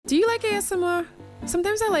Do you like ASMR?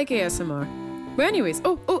 Sometimes I like ASMR. But anyways,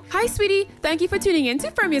 hi sweetie. Thank you for tuning in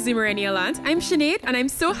to From Your Zoomerania Land. I'm Sinead and I'm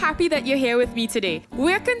so happy that you're here with me today.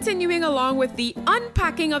 We're continuing along with the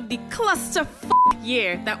unpacking of the cluster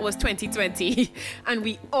year that was 2020. And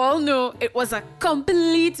we all know it was a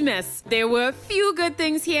complete mess. There were a few good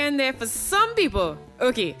things here and there for some people.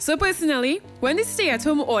 Okay, so personally, when the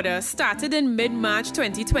stay-at-home order started in mid-March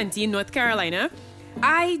 2020 in North Carolina,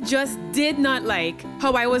 I just did not like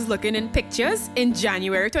how I was looking in pictures in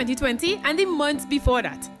January 2020 and the months before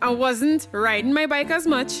that. I wasn't riding my bike as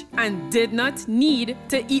much and did not need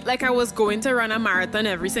to eat like I was going to run a marathon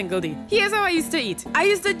every single day. Here's how I used to eat. I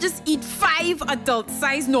used to just eat 5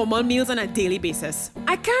 adult-sized normal meals on a daily basis.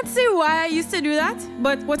 I can't say why I used to do that,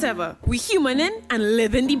 but whatever. We humaning and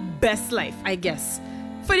living the best life, I guess.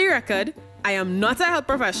 For the record, I am not a health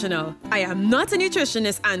professional. I am not a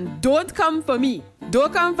nutritionist, and don't come for me.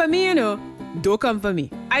 Don't come for me, you know. Don't come for me.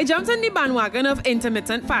 I jumped on the bandwagon of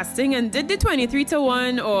intermittent fasting and did the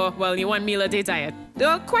 23-to-1 or, well, the 1 meal a day diet. Though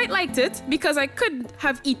I quite liked it because I could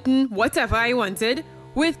have eaten whatever I wanted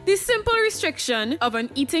with the simple restriction of an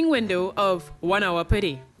eating window of 1 hour per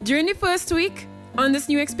day. During the first week on this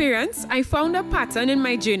new experience, I found a pattern in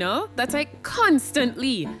my journal that I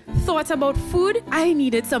constantly thought about food I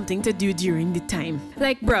needed something to do during the time.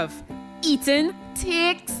 Like, bruv, eating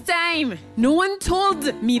takes time. No one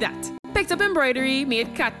told me that. Picked up embroidery,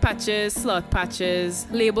 made cat patches, sloth patches,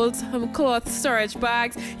 labeled some cloth storage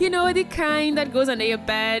bags. You know, the kind that goes under your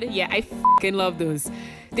bed. Yeah, I fucking love those.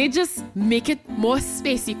 They just make it more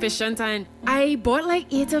space efficient, and I bought like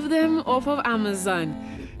 8 of them off of Amazon.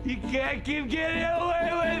 You can't keep getting away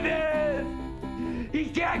with it!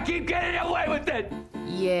 You can't keep getting away with it!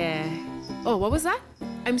 Yeah. Oh, what was that?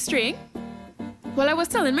 I'm straying? Well, I was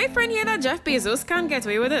telling my friend here that Jeff Bezos can't get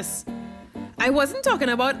away with this. I wasn't talking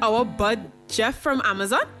about our bud Jeff from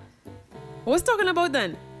Amazon. What was I talking about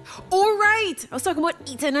then? Oh, right! I was talking about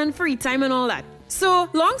eating and free time and all that. So,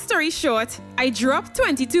 long story short, I dropped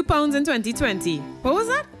 22 pounds in 2020. What was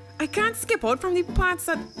that? I can't skip out from the parts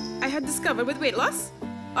that I had discovered with weight loss.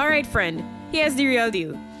 Alright friend, here's the real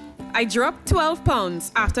deal. I dropped 12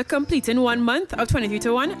 pounds after completing 1 month of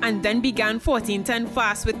 23-to-1 and then began 14-10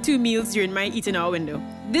 fast with 2 meals during my eating hour window.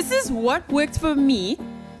 This is what worked for me,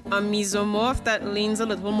 a mesomorph that leans a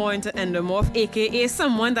little more into endomorph, aka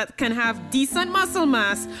someone that can have decent muscle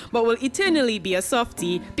mass but will eternally be a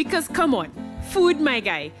softie, because come on, food my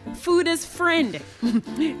guy, food is friend.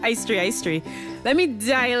 I stray. Let me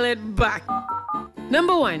dial it back.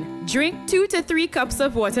 Number 1, drink 2 to 3 cups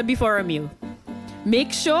of water before a meal.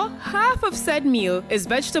 Make sure half of said meal is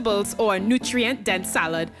vegetables or a nutrient-dense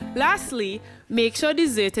salad. Lastly, make sure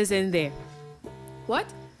dessert is in there. What?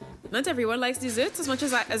 Not everyone likes desserts as much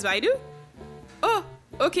as I do? Oh,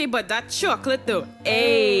 okay, but that chocolate though.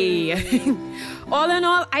 Hey! All in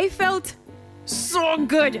all, I felt so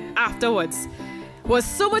good afterwards. Was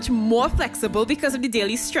so much more flexible because of the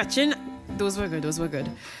daily stretching. Those were good.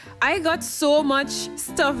 I got so much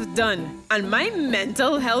stuff done and my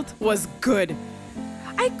mental health was good.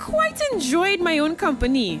 I quite enjoyed my own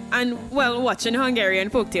company and, well, watching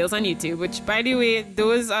Hungarian folktales on YouTube, which, by the way,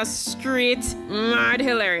 those are straight mad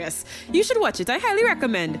hilarious. You should watch it. I highly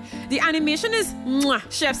recommend. The animation is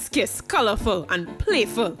chef's kiss, colorful and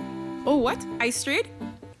playful. Oh, what? I strayed?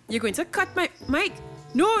 You're going to cut my mic?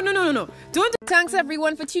 No. Don't. Thanks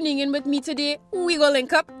everyone for tuning in with me today. We will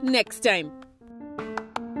link up next time.